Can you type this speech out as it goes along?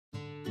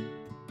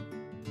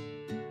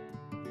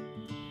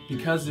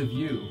Because of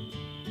you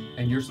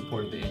and your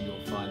support of the annual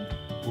fund,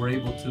 we're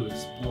able to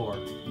explore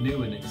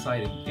new and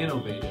exciting,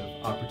 innovative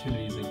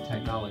opportunities in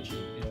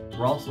technology.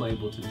 We're also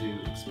able to do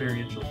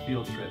experiential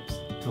field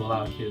trips to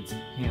allow kids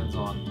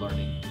hands-on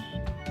learning.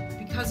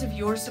 Because of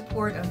your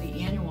support of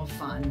the annual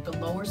fund, the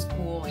lower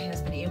school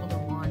has been able to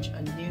launch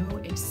a new,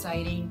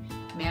 exciting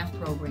math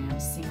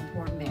program,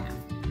 Singapore Math.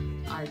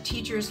 Our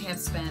teachers have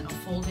spent a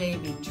full day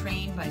being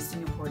trained by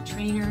Singapore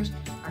trainers.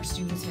 Our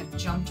students have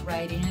jumped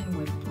right in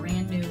with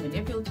brand new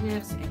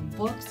manipulatives and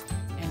books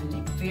and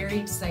a very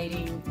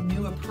exciting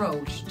new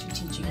approach to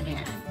teaching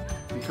math.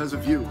 Because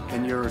of you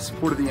and your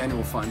support of the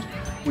annual fund,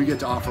 we get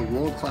to offer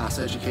world-class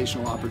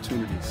educational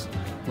opportunities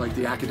like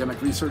the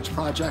Academic Research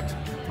Project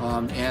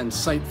and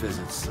site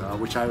visits,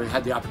 which I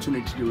had the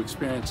opportunity to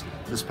experience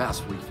this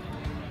past week.